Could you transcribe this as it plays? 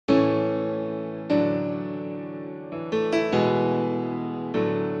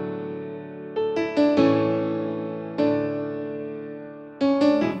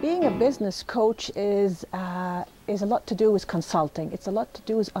business coach is a lot to do with consulting. It's a lot to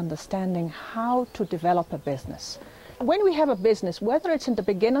do with understanding how to develop a business. When we have a business, whether it's in the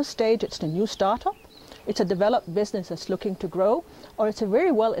beginner stage, it's a new startup, it's a developed business that's looking to grow, or it's a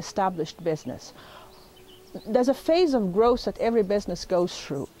very well-established business, there's a phase of growth that every business goes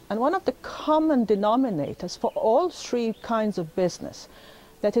through. And one of the common denominators for all three kinds of business,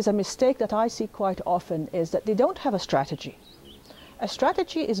 that is a mistake that I see quite often, is that they don't have a strategy. A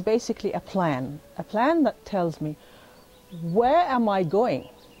strategy is basically a plan that tells me, where am I going,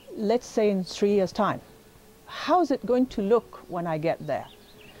 let's say in 3 years' time? How is it going to look when I get there?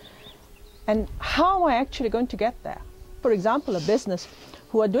 And how am I actually going to get there? For example, a business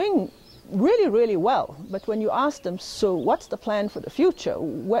who are doing really, really well, but when you ask them, so what's the plan for the future?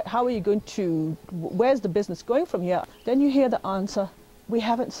 How are you going to, where's the business going from here? Then you hear the answer, we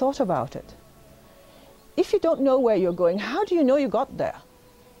haven't thought about it. If you don't know where you're going, how do you know you got there?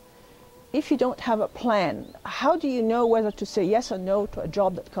 If you don't have a plan, how do you know whether to say yes or no to a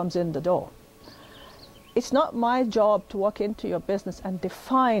job that comes in the door? It's not my job to walk into your business and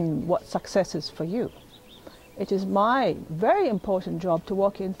define what success is for you. It is my very important job to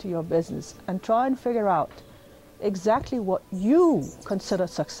walk into your business and try and figure out exactly what you consider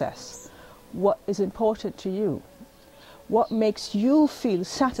success, what is important to you, what makes you feel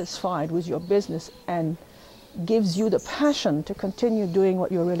satisfied with your business and gives you the passion to continue doing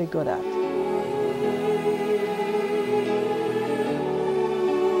what you're really good at.